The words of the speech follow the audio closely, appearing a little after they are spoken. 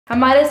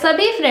हमारे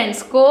सभी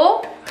फ्रेंड्स को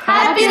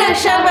हैप्पी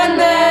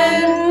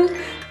रक्षाबंधन।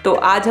 तो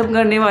आज हम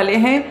करने वाले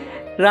हैं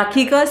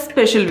राखी का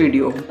स्पेशल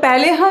वीडियो।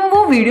 पहले हम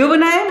वो वीडियो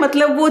बनाएं,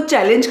 मतलब वो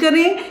चैलेंज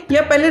करें,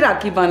 या पहले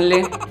राखी बांध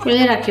लें?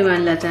 पहले राखी बांध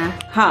लेते हैं।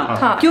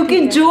 हाँ, क्योंकि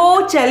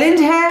जो चैलेंज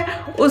है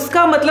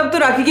उसका मतलब तो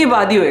राखी के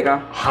बाद ही होएगा।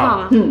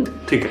 हाँ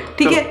ठीक है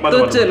ठीक है।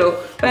 तो चलो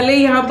पहले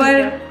यहाँ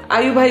पर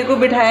आयु भाई को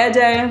बिठाया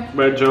जाए।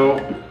 बैठ जाओ।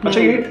 अच्छा,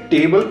 ये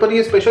टेबल पर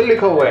ये स्पेशल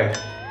लिखा हुआ है।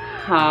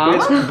 हाँ,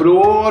 बेस्ट ब्रो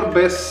और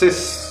बेस्ट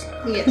सिस।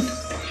 यस,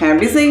 है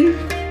भी सही।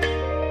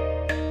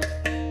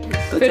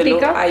 तो चलो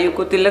आयु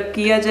को तिलक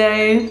किया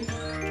जाए।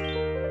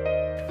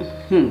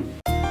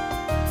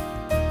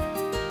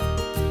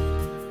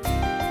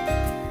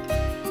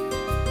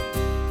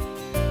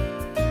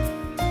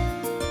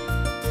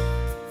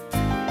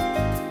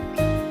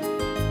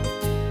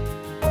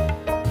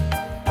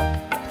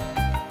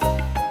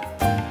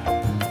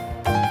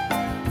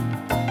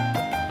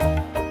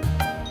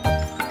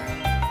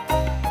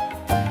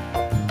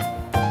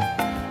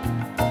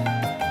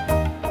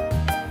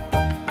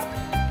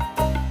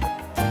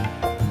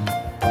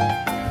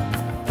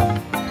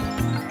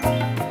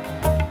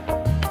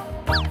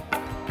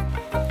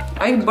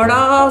 एक बड़ा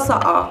सा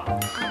आ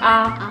आ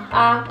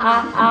आ आ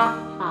आ।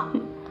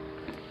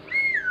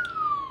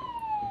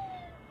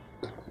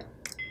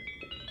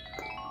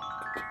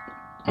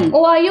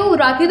 ओ आयु,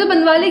 राखी तो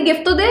बनवा ली,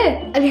 गिफ्ट तो दे।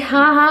 अरे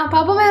हाँ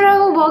पापा, मेरा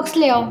वो बॉक्स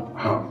ले आओ।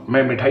 हाँ,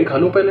 मैं मिठाई खा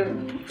लूं पहले।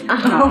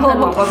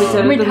 पापा भी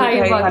चलो, मिठाई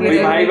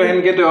भाई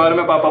बहन के त्योहार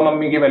में पापा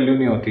मम्मी की वैल्यू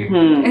नहीं होती।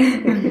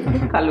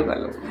 खा लो।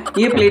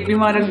 ये प्लेट भी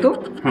वहां रख दो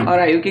और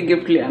आयु के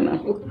गिफ्ट ले आना।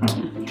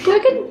 तो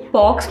लेकिन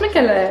बॉक्स में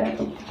क्या लाया है?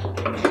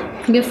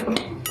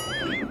 गिफ्ट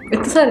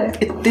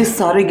इतने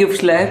सारे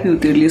गिफ्ट लाए पीहू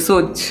तेरे लिए,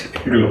 सोच।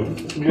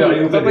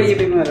 पापा ये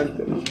भी मैं रख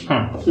देना।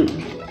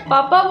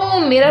 पापा वो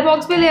मेरा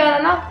बॉक्स भी ले आना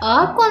ना।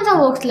 आप कौन सा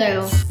बॉक्स लाए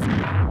हो?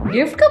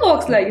 गिफ्ट का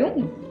बॉक्स लाई हूँ।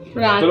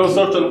 चलो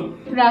सर, चलो।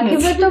 राखी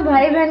पे तो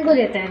भाई बहन को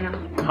देते हैं ना।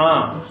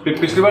 हाँ,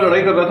 पिछली बार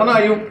लड़ाई कर रहा था ना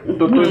आयु,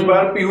 तो इस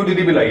बार पीहू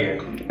दीदी भी लाई है।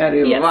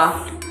 अरे वाह,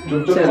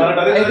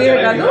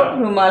 हटा दो,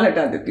 रुमाल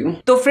हटा देती हूँ।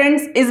 तो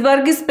फ्रेंड्स, इस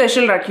बार की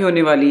स्पेशल राखी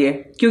होने वाली है,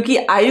 क्योंकि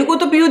आयु को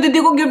तो पीहू दीदी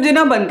को गिफ्ट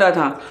देना बनता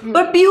था,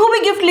 पर पीहू भी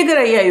गिफ्ट लेकर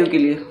आई आयु के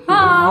लिए।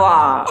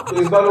 वाह,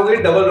 तो इस बार हो गई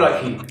डबल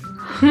राखी।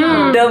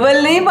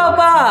 डबल नहीं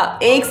पापा,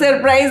 एक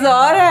सरप्राइज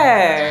और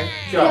है।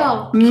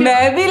 क्या?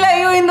 मैं भी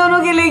लाई हूँ इन दोनों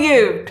के लिए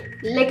गिफ्ट।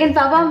 लेकिन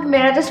पापा,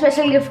 मेरा तो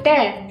स्पेशल गिफ्ट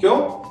है। क्यों?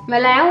 मैं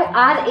लाया हूँ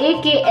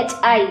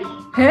RAKHI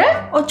है।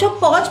 अच्छा,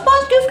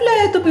 5 गिफ्ट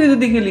लाया है तो पीहू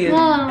दीदी के लिए।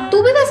 हाँ।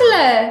 तू भी वैसे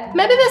लाया है?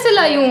 मैं भी वैसे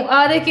लाई हूँ,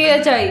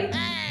 RAKHI।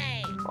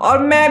 और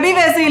मैं भी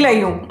वैसे ही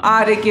लाई हूँ,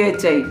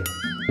 RAKHI।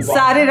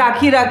 सारे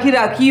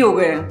राखी हो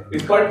गए।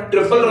 इस बार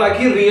ट्रिपल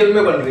राखी रियल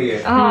में बन रही है।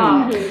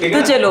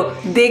 तो चलो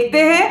देखते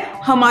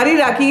हैं हमारी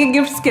राखी के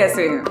गिफ्ट्स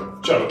कैसे हैं।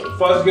 चलो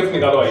फर्स्ट गिफ्ट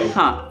निकालो आयु।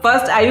 हाँ,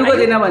 फर्स्ट आयु को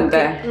देना बनता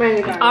है। मैं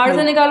निकाल। R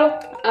से निकालो।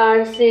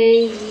 R से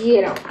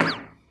ये रहा।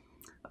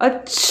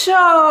 अच्छा,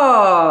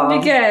 ये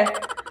क्या है?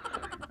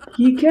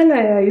 ये क्या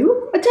लाया आयु?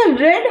 अच्छा,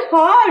 रेड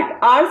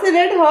हार्ट। R से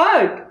रेड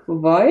हार्ट।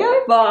 वाह यार,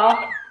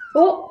 वाह।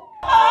 ओ,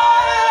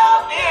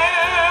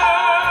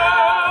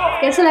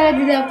 कैसा लगा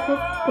दीदी आपको?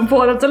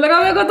 बहुत अच्छा लगा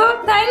मेरे को तो।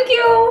 Thank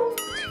you.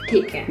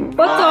 ठीक है।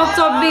 बहुत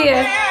सॉफ्ट भी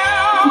है।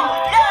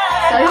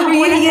 अब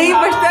यही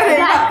बचता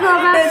रहेगा। आपको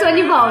अब आप सो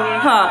नहीं पाओगे।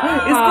 हाँ,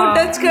 इसको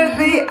टच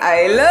करते ही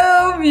आई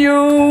लव यू।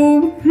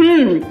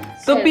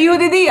 तो पीहू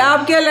दीदी,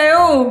 आप क्या लाए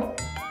हो?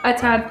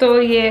 अच्छा,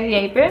 तो ये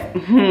यहीं पे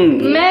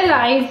मैं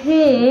लाई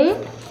हूँ।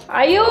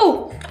 आयु,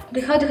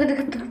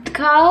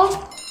 दिखाओ।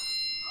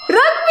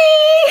 रखी।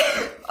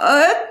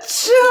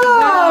 अच्छा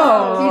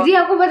दीदी,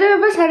 आपको पता है मेरे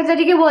पास हर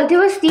तरीके बोलती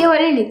है, बस ये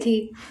वाली नहीं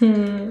थी।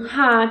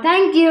 हाँ,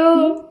 थैंक यू,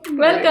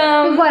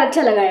 वेलकम। बहुत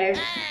अच्छा लगा है,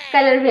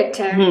 कलर भी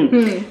अच्छा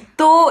है।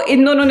 तो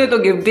इन दोनों ने तो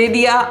गिफ्ट दे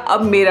दिया,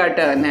 अब मेरा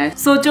टर्न है।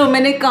 सोचो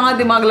मैंने कहाँ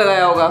दिमाग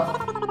लगाया होगा?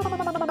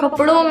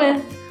 कपड़ों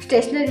में।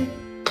 स्टेशनरी।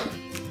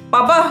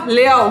 पापा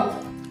ले आओ।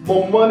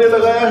 मम्मा ने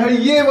लगाया है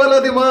ये वाला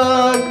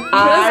दिमाग।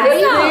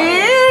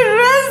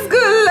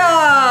 रसगुल्ला।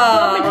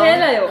 मिठाई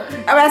लायो।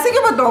 अब ऐसे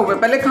क्यों बताऊं मैं?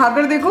 पहले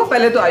खाकर देखो,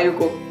 पहले तो आयु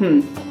को।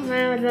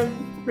 मैं मतलब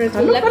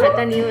रसगुल्ला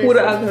खाता नहीं हूँ।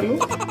 पूरा खा लो।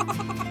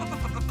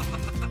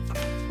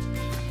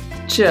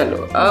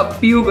 चलो अब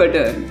पीहू का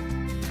टर्न।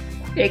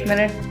 1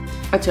 मिनट।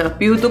 अच्छा,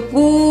 पीहू तो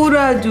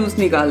पूरा जूस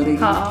निकाल देगी।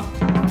 हाँ।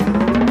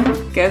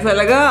 कैसा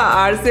लगा?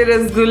 R से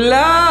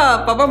रसगुल्ला।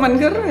 पापा मन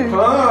कर रहे हैं।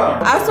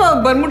 हाँ। आज तो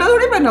बरमूडा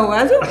थोड़ी पहना हुआ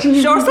है, आज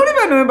शॉर्ट्स थोड़ी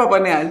पहने हुए पापा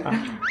ने आज।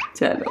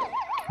 चलो,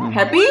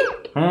 हैप्पी।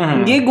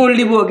 ये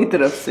गोल्डी बुआ की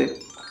तरफ से।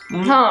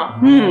 हाँ।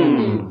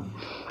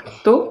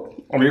 तो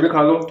अब ये भी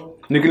खा लो,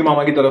 निखिल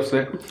मामा की तरफ से।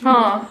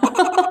 हाँ।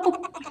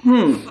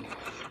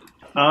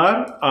 R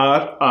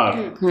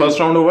first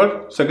round over,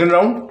 second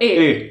round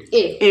ए।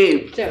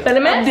 पहले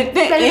मैं। देखते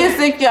हैं ए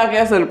से क्या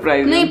क्या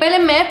सरप्राइज। नहीं, पहले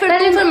मैं,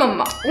 फिर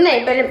मम्मा।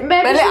 नहीं,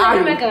 पहले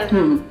आलू। मैं कर।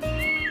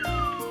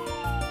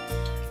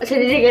 अच्छा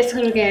दीदी, गेस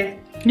करो क्या है?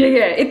 ये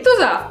क्या है? इत्तू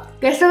सा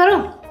गेस करो।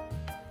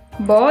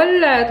 बॉल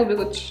लाया तू भी,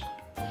 कुछ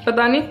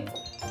पता नहीं।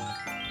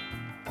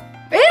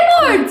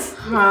 एयरपोर्ट्स।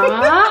 हाँ।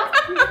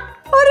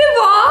 अरे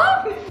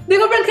वाह,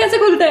 देखो फ्रेंड कैसे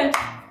खुलते हैं।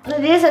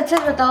 दीदी सच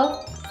सच बताओ,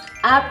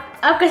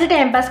 आप कैसे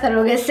टाइम पास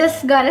करोगे?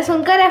 सिर्फ गाने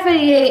सुनकर या फिर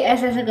ये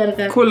ऐसे ऐसे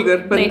कर खोलकर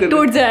बंद नहीं कर?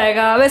 टूट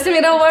जाएगा। वैसे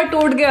मेरा वो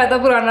टूट गया था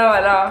पुराना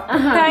वाला।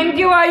 थैंक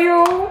यू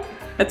आयु।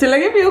 अच्छा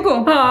लगे पीहू को?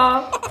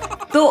 हाँ।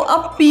 तो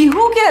अब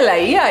पीहू क्या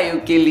लाई आयु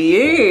के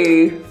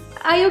लिए?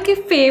 आयु की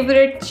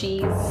फेवरेट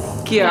चीज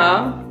क्या?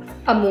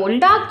 Amul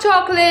dark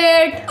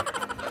chocolate.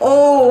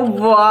 ओह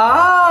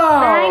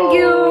वाह, थैंक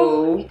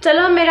यू।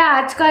 चलो मेरा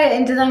आज का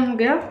इंतजाम हो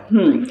गया।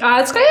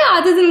 आज का या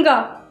आधे दिन का?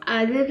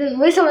 आधे दिन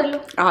वही समझ लो।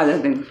 आधा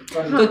दिन।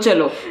 तो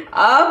चलो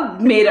अब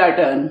मेरा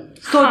टर्न।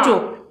 सोचो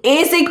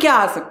ए से क्या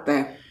आ सकता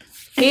है?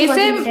 ए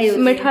से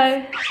मिठाई।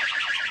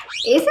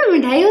 ए से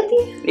मिठाई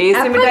होती है? ए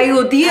से मिठाई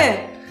होती है?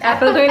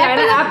 एप्पल तो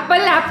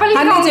एप्पल एप्पल।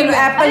 हाँ नहीं चलो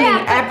एप्पल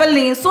नहीं, एप्पल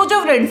नहीं। सोचो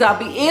फ्रेंड्स आप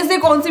ही, ए से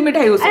कौन सी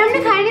मिठाई हो सकती है? हमने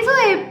खाई नहीं तो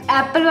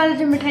एप्पल वाली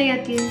जो मिठाई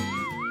आती है।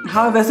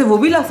 हाँ वैसे वो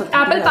भी ला सकते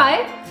हैं। Apple pie.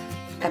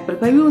 एप्पल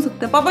पाई भी हो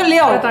सकता है। पापा ले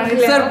आओ,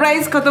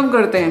 सरप्राइज खत्म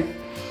करते हैं।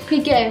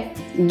 ठीक है।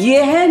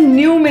 ये है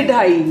न्यू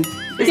मिठाई।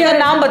 इसका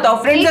नाम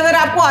बताओ फ्रेंड्स, अगर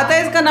आपको आता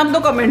है इसका नाम तो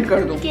कमेंट कर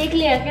दो। केक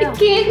ले आया क्या?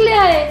 केक ले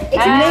आए?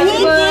 नहीं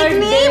केक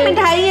नहीं,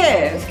 मिठाई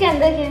है। इसके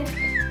अंदर क्या है?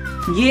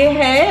 ये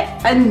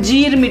है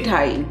अंजीर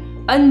मिठाई।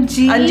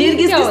 अंजीर? अंजीर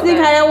किसने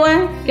खाया हुआ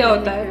है? क्या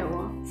होता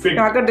है?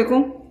 खाकर देखो।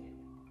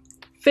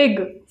 फिग।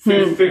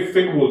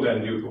 फिग बोलते हैं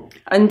अंजीर को।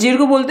 अंजीर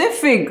को बोलते हैं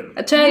फिग।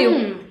 अच्छा है यू?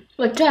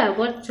 अच्छा है,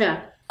 बहुत अच्छा।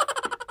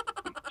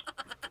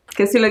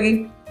 कैसी लगी?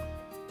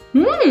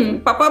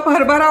 पापा आप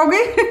हर बार आओगे?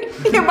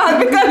 ये बाद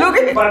में खा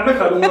लोगे? बाद में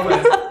खा लूंगा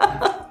मैं।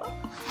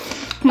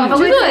 पापा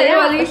को तो है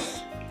वाली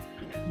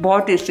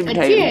बहुत टेस्टी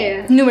मिठाई अच्छी है।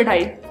 है। न्यू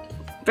मिठाई।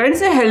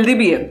 फ्रेंड्स ये हेल्दी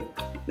भी है।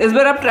 इस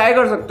बार आप ट्राई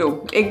कर सकते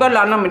हो, एक बार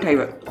लाना मिठाई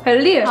पर।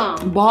 हेल्दी है? हाँ।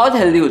 बहुत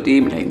हेल्दी होती है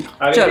ये मिठाई।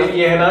 अरे चलो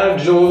ये है ना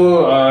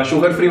जो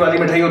शुगर फ्री वाली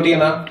मिठाई होती है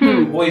ना,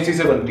 वो इसी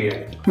से बनती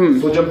है।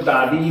 तो जब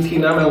दादी थी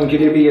ना, मैं उनके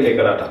लिए भी ये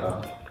लेकर आता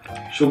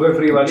था, शुगर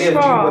फ्री वाली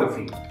अंजीर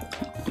बर्फी।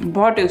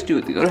 बहुत टेस्टी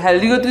होती है और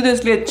हेल्दी होती है तो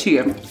इसलिए अच्छी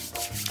है।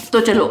 तो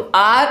चलो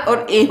आर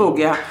और ए हो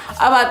गया।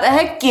 अब आता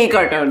है के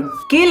का टर्न।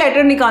 के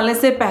लेटर निकालने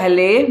से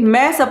पहले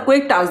मैं सबको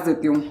एक टास्क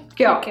देती हूँ।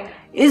 क्या?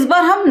 इस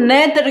बार हम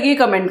नए तरह के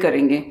कमेंट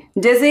करेंगे।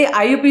 जैसे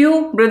आयु पीहू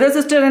ब्रदर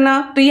सिस्टर है ना,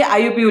 तो ये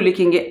आयु पीहू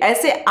लिखेंगे।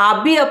 ऐसे आप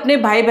भी अपने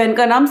भाई बहन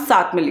का नाम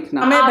साथ में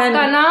लिखना।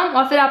 आपका नाम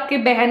और फिर आपके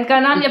बहन का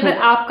नाम या फिर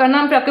आपका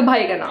नाम फिर आपके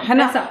भाई का नाम, है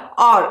ना?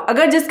 और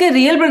अगर जिसके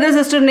रियल ब्रदर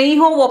सिस्टर नहीं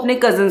हो वो अपने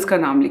कजिन्स का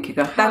नाम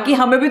लिखेगा, ताकि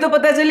हमें भी तो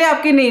पता चले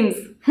आपके नेम्स।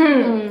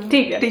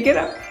 ठीक है। ठीक है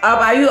ना? अब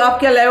आयु आप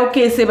क्या लाए हो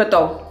के से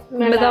बताओ।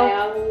 बताओ।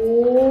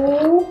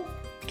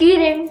 की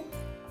रिंग।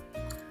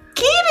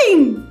 की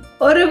रिंग?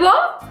 अरे वाह,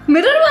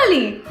 मिरर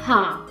वाली।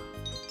 हाँ।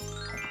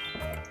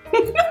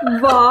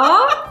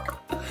 वाह,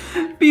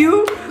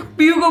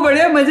 पीहू को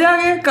बढ़िया मजा आ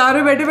गया। कार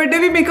में बैठे बैठे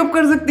भी मेकअप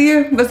कर सकती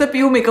है। वैसे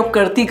पीहू मेकअप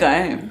करती कहाँ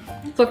है?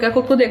 तो क्या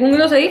खुद को देखूंगी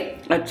तो सही।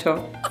 अच्छा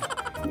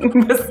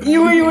बस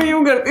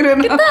यूं करती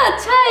रहना। कितना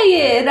अच्छा है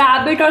ये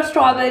रैबिट और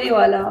स्ट्रॉबेरी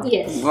वाला।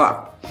 यस।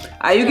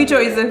 वाह आयु की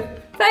चॉइस है।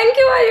 थैंक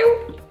यू आयु।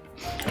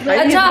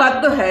 अच्छा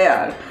बात तो है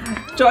यार,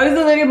 चॉइस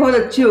तो मेरी बहुत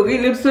अच्छी होगी।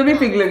 लिप्स में भी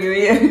पिग लगी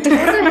हुई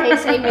है।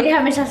 सही मेरी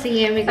हमेशा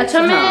सही है।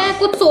 अच्छा मैं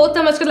कुछ सोच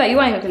समझ कर लाई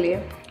हूँ आयु के लिए।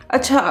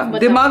 अच्छा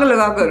दिमाग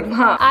लगाकर।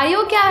 हाँ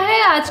आयु क्या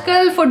है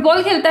आजकल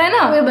फुटबॉल खेलता है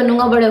ना। मैं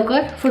बनूंगा बड़े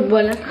होकर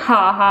फुटबॉलर।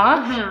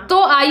 हाँ।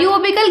 तो आयु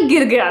अभी कल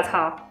गिर गया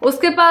था,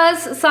 उसके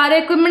पास सारे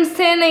इक्विपमेंट्स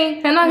थे नहीं,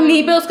 है ना,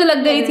 नी पे उसके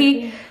लग गई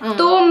थी।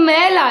 तो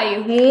मैं लाई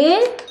हूँ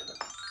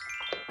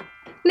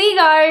नी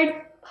गार्ड।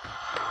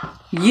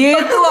 ये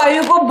तो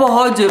आयु को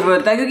बहुत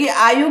जरूरत है, क्योंकि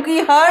आयु की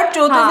हर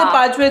चौथे से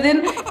पांचवें दिन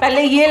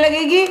पहले ये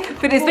लगेगी,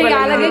 फिर इस पर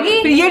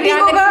लगेगी, फिर ये ठीक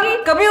होगा।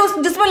 कभी उस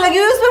जिस पर लगी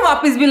हुई उस पर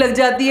वापस भी लग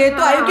जाती है।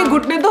 तो आयु के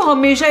घुटने तो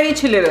हमेशा ही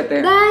छिले रहते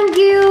हैं। Thank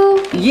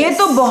you. ये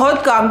तो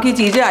बहुत काम की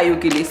चीज है आयु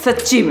के लिए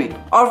सच्ची में।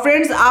 और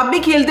फ्रेंड्स आप भी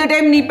खेलते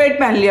टाइम नी पैड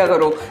पहन लिया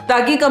करो,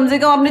 ताकि कम से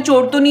कम आपने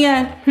चोट तो नहीं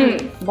आए।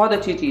 बहुत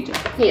अच्छी चीज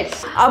है।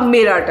 यस। अब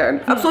मेरा टर्न।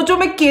 अब सोचो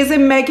मैं के से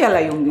मैं क्या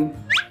लाई होंगी?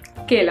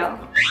 केला।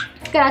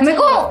 मेरे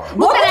को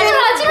वो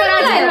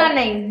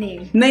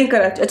नहीं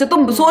कराची। अच्छा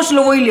तुम सोच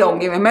लो, वही ले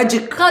आऊंगी मैं।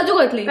 मैजिक। काजू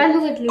कतली।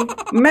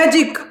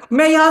 मैजिक।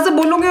 मैं यहाँ से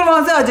बोलूंगी और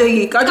वहां से आ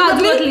जाएगी काजू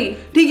कतली।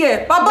 ठीक है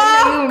पापा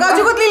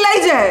काजू कतली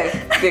लाई जाए।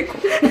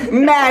 देखो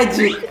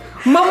मैजिक,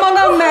 मम्मा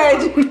का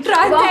मैजिक।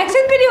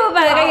 ट्रांजैक्शन भी नहीं हो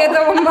पाएगा ये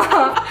तो मम्मा।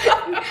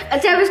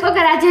 अच्छा अब इसको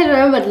कराची हलवे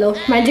में बदलो।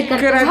 मैजिक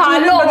कर। हाँ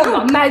लो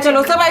मैं।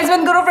 चलो सब आइस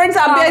बंद करो फ्रेंड्स।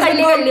 आप भी आइस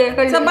बंद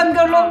करो, सब बंद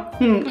कर लो।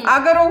 आ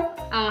करो।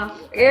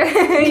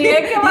 ये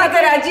क्या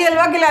कराची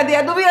हलवा खिला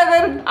दिया तू भी।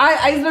 अगर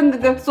आइस बंद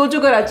कर, सोचो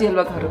कराची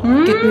हलवा खा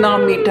रहे, कितना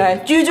मीठा है।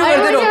 च्यू च्यू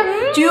करते रहो,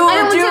 च्यू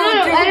च्यू।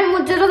 अरे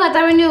मुझे तो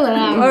खत्म ही नहीं हो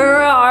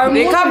रहा।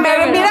 देखा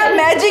मेरा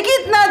मैजिक ही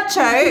इतना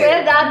अच्छा है।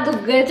 मेरे दांत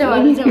दुख गए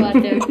चबाते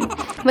चबाते।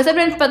 वैसे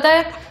फ्रेंड्स पता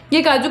है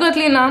ये काजू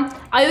कतली ना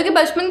आयु के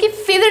बचपन की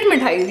फेवरेट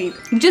मिठाई थी।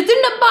 जिस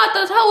दिन डब्बा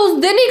आता था उस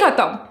दिन ही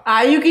खत्म।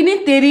 आयु की नहीं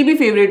तेरी भी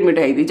फेवरेट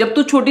मिठाई थी। जब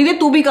तू छोटी थी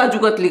तू भी काजू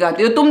कतली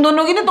खाती हो। तुम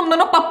दोनों की ना, तुम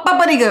दोनों पप्पा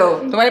पर ही गए हो।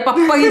 तुम्हारे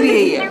पप्पा की भी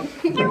यही है।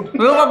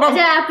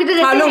 अच्छा आपकी तो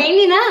जैसे है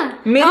नहीं ना।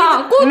 मेरी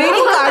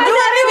काजू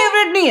कतली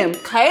फेवरेट नहीं है,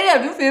 खाए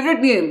जाती हूँ,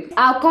 फेवरेट नहीं है।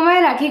 आपको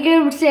मैं राखी के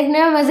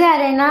देखने में मजे आ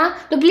रहे हैं ना,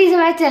 तो प्लीज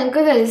हमारे चैनल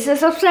को जल्दी से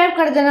सब्सक्राइब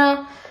कर देना।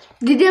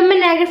 दीदी अब मैं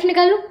नया गिफ्ट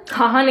निकालूं?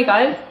 हाँ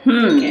निकाल।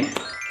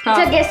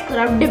 अच्छा गेस करो,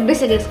 आप डिब्बे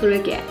से गेस करो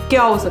क्या है।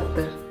 क्या हो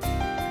सकता है?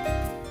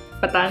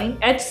 पता नहीं,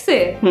 एच से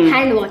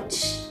हैंड वॉच।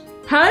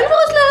 हैंड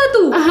वॉच लाया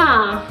तू?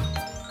 हाँ।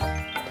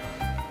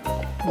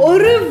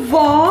 अरे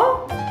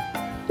वाह,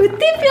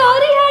 इतनी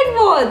प्यारी हैंड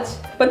वॉच।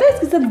 पता है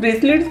इसके साथ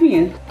ब्रेसलेट्स भी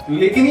हैं।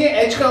 लेकिन ये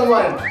एच का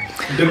हुआ है,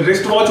 जब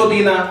रिस्ट वॉच होती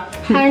है ना,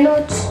 हैंड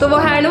वॉच। तो वो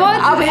हैंड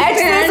वॉच अब एच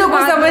से तो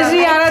कुछ समझ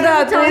नहीं आ रहा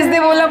था, तो इसने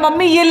बोला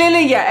मम्मी ये ले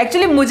लिया।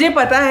 एक्चुअली मुझे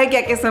पता है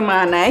क्या क्या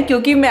सामान है,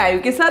 क्योंकि मैं आयु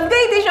के साथ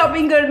गई थी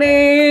शॉपिंग करने।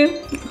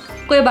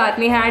 कोई बात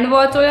नहीं, हैंड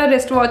वॉच हो या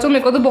रिस्ट वॉच हो,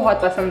 मेरे को तो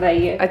बहुत पसंद आई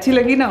है। अच्छी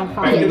लगी ना?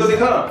 पहन के तो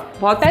दिखा।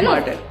 बहुत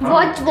स्मार्ट है।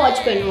 वॉच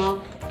पहनो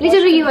आप, नहीं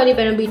चलो ये वाली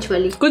पहनो, बीच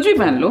वाली। कुछ भी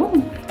पहन लो।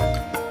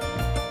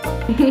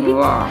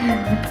 वाह,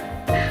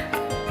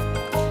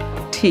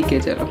 ठीक है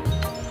चलो,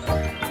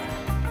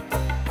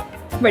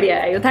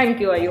 बढ़िया आयु,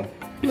 थैंक यू आयु।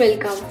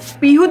 वेलकम।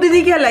 पीहू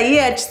दीदी क्या लाई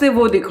है एच से,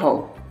 वो दिखाओ।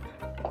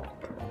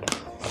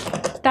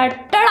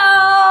 टटड़ा,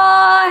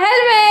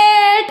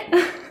 हेलमेट।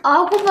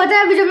 आपको पता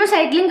है अभी जब मैं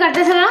साइकिलिंग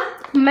करता था ना,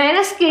 मैं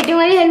ना स्केटिंग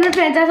वाली हेलमेट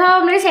पहनता था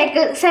और मेरी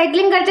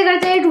साइकिलिंग करते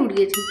करते ये टूट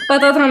गई थी।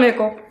 पता था मेरे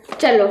को।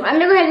 चलो अब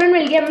मेरे को हेलमेट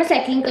मिल गया, अब मैं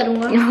साइकिलिंग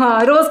करूंगा।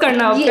 हाँ, रोज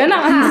करना है ना।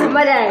 हाँ,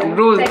 मजा आएगा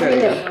रोज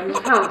साइकिलिंग करेगा।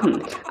 करना।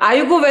 हाँ।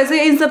 आयु को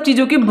वैसे इन सब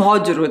चीजों की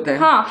बहुत जरूरत है।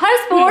 हाँ, हर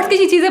स्पोर्ट्स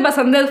की चीजें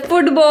पसंद है,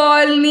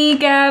 फुटबॉल, नी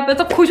कैप,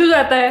 तो खुश हो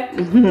जाता है।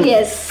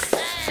 यस।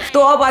 तो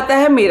अब आता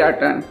है मेरा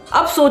टर्न।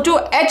 अब सोचो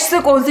एच से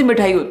कौन सी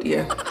मिठाई होती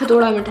है?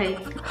 हथौड़ा मिठाई।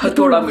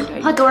 हथौड़ा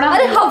मिठाई। हथौड़ा।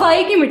 अरे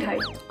हवाई की मिठाई।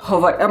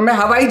 हवाई, अब मैं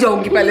हवाई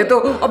जाऊंगी पहले तो,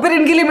 और फिर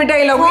इनके लिए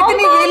मिठाई लाऊंगी।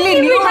 इतनी वेली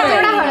नहीं हूं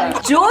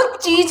मैं। जो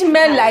चीज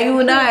मैं लाई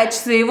हूं ना एच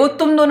से, वो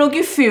तुम दोनों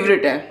की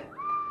फेवरेट है।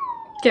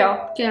 क्या?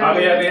 आगे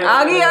आगे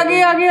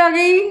आगे आगे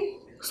आगे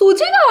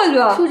सूजी का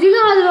हलवा। सूजी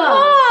का हलवा।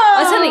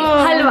 अच्छा नहीं,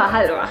 हलवा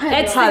हलवा,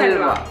 एच से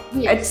हलवा।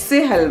 एच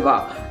से हलवा,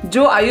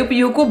 जो आयु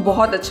पीयू को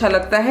बहुत अच्छा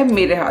लगता है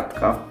मेरे हाथ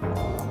का।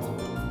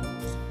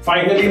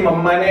 फाइनली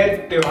मम्मा ने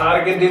त्योहार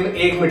के दिन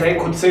एक मिठाई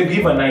खुद से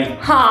भी बनाई।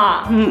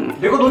 हाँ,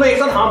 देखो दोनों एक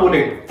साथ हाँ बोले।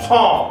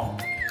 हाँ,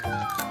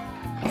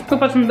 तो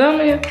पसंद है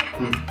मुझे।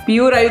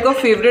 पीयू और आयु का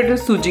फेवरेट है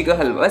सूजी का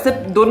हलवा। वैसे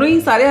दोनों ही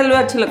सारे हलवे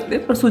अच्छे लगते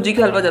हैं, पर सूजी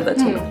का हलवा ज्यादा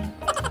अच्छा लगता है।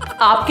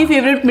 आपकी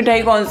फेवरेट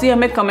मिठाई कौन सी,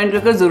 हमें कमेंट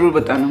करके जरूर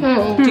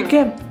बताना, ठीक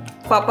है?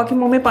 पापा के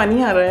मुंह में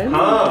पानी आ रहा है।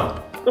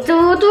 हाँ। तो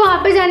वहाँ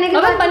पे जाने के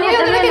बाद बनी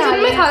होगी ना किचन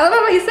में, खा रहा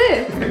वहीं से।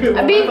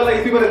 अभी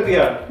इसी पर रख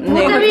दिया।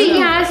 नहीं, अभी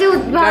यहाँ से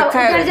रखा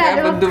है, उधर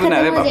जाते बुद्धू बना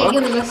रहे वक्त खत्म हो पापा।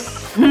 जाएगी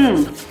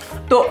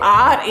बस। तो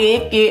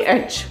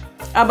RAKH।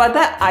 अब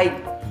आता है आई।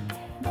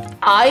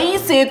 आई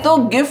से तो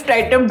गिफ्ट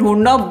आइटम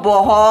ढूंढना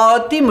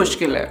बहुत ही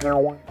मुश्किल है।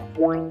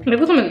 मेरे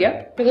को तो मिल गया।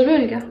 मेरे को भी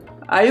मिल गया।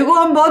 आयु को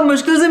हम बहुत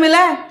मुश्किल से मिला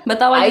है।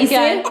 बताओ आई ये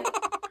क्या से? है?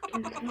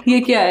 ये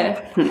क्या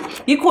है?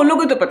 ये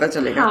खोलोगे तो पता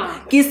चलेगा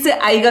कि इससे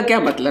आई का क्या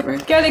मतलब है।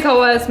 क्या लिखा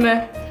हुआ है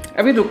इसमें?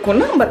 अभी रुको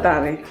ना, बता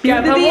रहे। क्या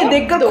था दीदी ये वो?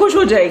 देखकर खुश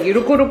हो जाएगी।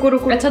 रुको रुको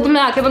रुको। अच्छा, तो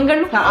मैं आंखें बंद कर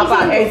लूं? हाँ, आप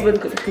आगे आइस बंद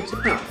करो।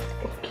 हाँ।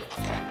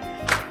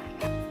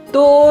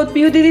 तो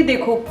पीयू दीदी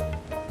देखो,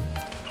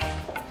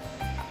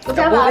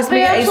 अब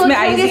इसमें आप इसमें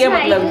आई से क्या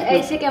मतलब?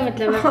 ऐसे क्या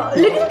मतलब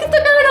है? लेकिन कितना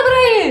प्यारा लग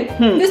रहा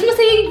है। इसमें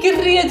से ये गिर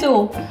रही है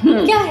जो।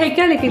 क्या है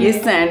क्या? लेकिन ये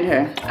सैंड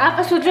है।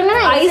 आप सोचोगे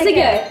ना आई से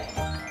क्या है?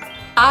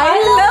 I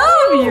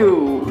love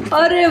you.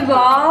 अरे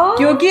वाह,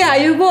 क्योंकि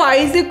आयु को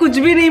आई से कुछ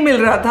भी नहीं मिल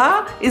रहा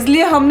था,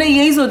 इसलिए हमने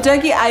यही सोचा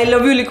कि आई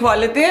लव यू लिखवा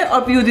लेते हैं।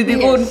 और पीयू दीदी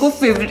को उनको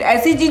फेवरेट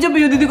ऐसी चीज जो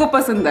पीयू दीदी को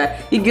पसंद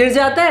है, ये गिर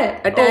जाता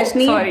है, अटैच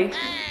नहीं। सॉरी,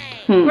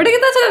 बट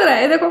कितना अच्छा लग रहा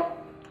है, देखो।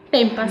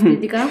 टाइम पास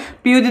दीदी का।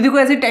 पीयू दीदी को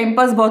ऐसे टाइम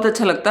पास बहुत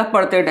अच्छा लगता है।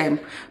 पढ़ते टाइम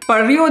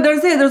पढ़ रही हो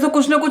इधर से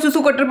कुछ ना कुछ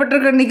उसको कटर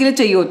पटर करने के लिए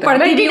चाहिए होता है।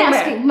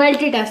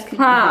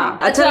 मल्टीटास्किंग। हाँ,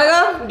 अच्छा लगा।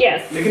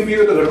 यस। लेकिन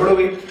पीयू तो गड़बड़ हो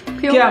गई।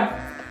 क्या?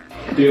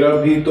 तेरा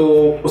भी तो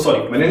सॉरी,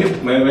 मैं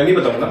नहीं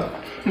बताऊंगा।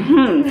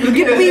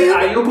 क्योंकि जैसे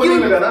आयु को नहीं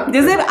मिला ना,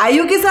 जैसे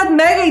आयु के साथ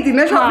मैं गई थी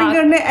ना शॉपिंग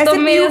करने, ऐसे तो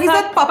पीयू के मेरे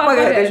साथ पापा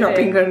गए थे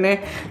शॉपिंग करने।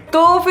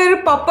 तो फिर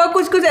पापा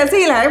कुछ ऐसे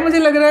ही लाए, मुझे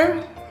लग रहा है।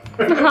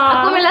 हाँ,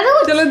 आपको मिला था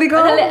कुछ? चलो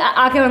दिखाओ। चले,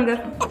 आंखें बंद कर।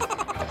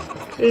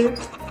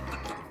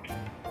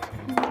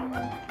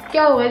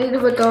 क्या होगा दीदी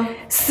बताओ?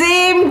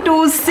 Same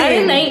to same.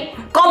 अरे नहीं,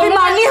 कॉपी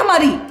मार ली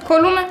हमारी।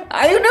 खोलूं मैं?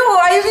 आयु ने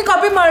आयु की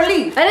कॉपी मार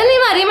ली। अरे नहीं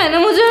मारी मैंने,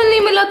 मुझे नहीं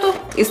मिला तो।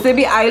 इससे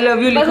भी आई लव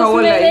यू बस लिखा हुआ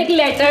उसमें लाइक। एक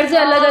लेटर से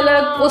अलग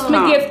अलग, उसमें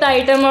हाँ। गिफ्ट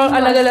आइटम और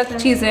अलग अलग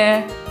चीजें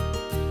हैं।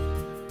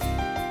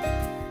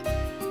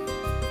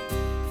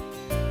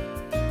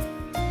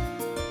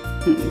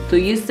 तो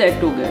ये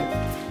सेट हो गया।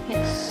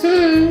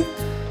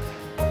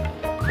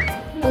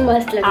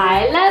 मस्त लगा।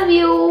 I love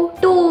you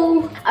to.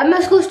 अब मैं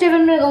उसको उस टेबल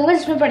में लगाऊंगा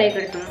जिसमें पढ़ाई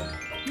करता हूँ।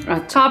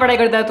 अच्छा, कहाँ पढ़ाई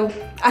करता है तू?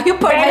 आयु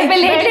पढ़ाई पे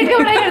लेट लेट के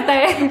पढ़ाई करता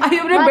है। आयु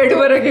अपने बेड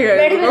पर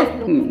रखेगा।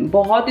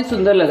 बहुत ही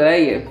सुंदर लग रहा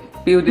है ये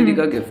पीयू दीदी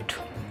का गिफ्ट,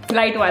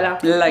 लाइट वाला।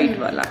 लाइट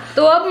वाला।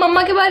 तो अब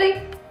मम्मा की बारी।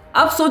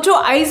 अब सोचो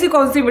आई से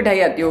कौन सी मिठाई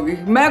आती होगी।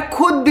 मैं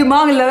खुद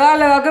दिमाग लगा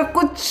लगा कर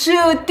कुछ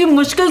इतनी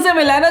मुश्किल से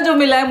मिला है ना, जो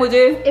मिला है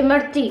मुझे।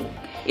 इमरती।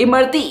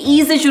 इमरती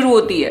ई से शुरू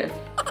होती है।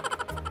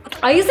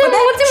 आई से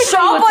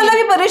शॉप वाला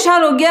भी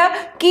परेशान हो गया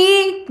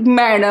कि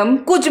मैडम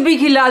कुछ भी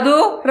खिला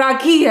दो,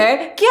 राखी है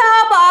क्या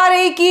आप आ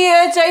रही की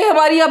है, चाहे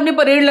हमारी आपने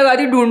परेड लगा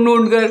दी ढूंढ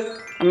ढूंढ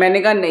कर। मैंने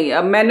कहा नहीं,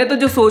 अब मैंने तो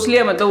जो सोच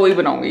लिया मैं तो वही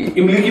बनाऊंगी।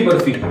 इमली की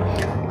बर्फी।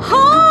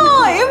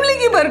 हाँ, इमली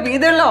की बर्फी,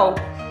 इधर लाओ।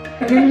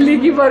 इमली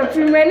की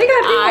बर्फी मैं नहीं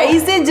खाती हूँ। आई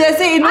से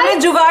जैसे इन्होंने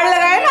जुगाड़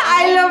लगाया ना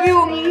आई लव यू,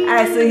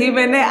 ऐसे ही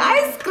मैंने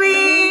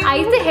आइसक्रीम।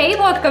 आई से है ही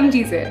बहुत कम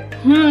चीजें।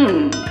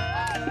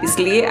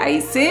 इसलिए आई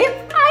से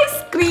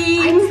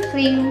आइसक्रीम।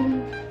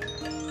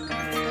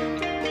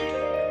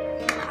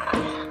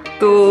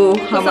 तो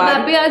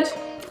हमारे आज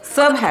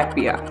सब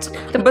हैप्पी आज।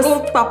 बस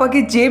पापा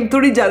की जेब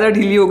थोड़ी ज्यादा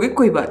ढीली हो गई,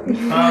 कोई बात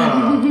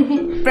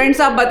नहीं।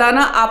 फ्रेंड्स आप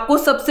बताना आपको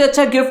सबसे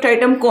अच्छा गिफ्ट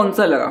आइटम कौन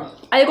सा लगा?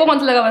 आई को कौन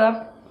सा लगा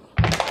बता?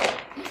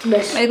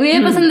 मेरे को ये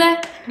पसंद है।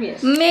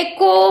 मेरे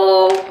को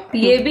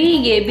ये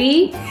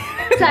भी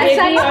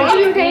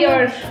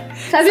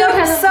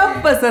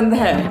सब पसंद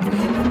है।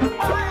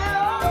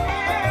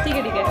 ठीक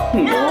है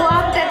वो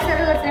आप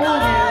टेक्सचर करते हो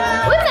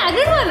वो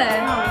मैग्नेट वाला है।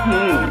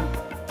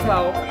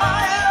 वाओ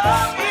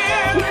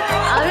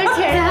अरे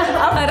छेड़ा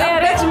अरे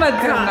टच मत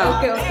करना।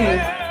 Okay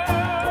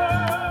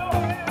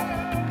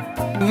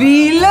we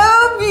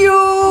love you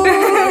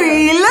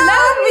we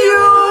love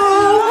you.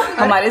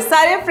 हमारे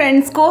सारे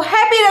फ्रेंड्स को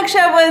हैप्पी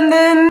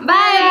रक्षाबंधन।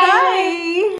 Bye bye.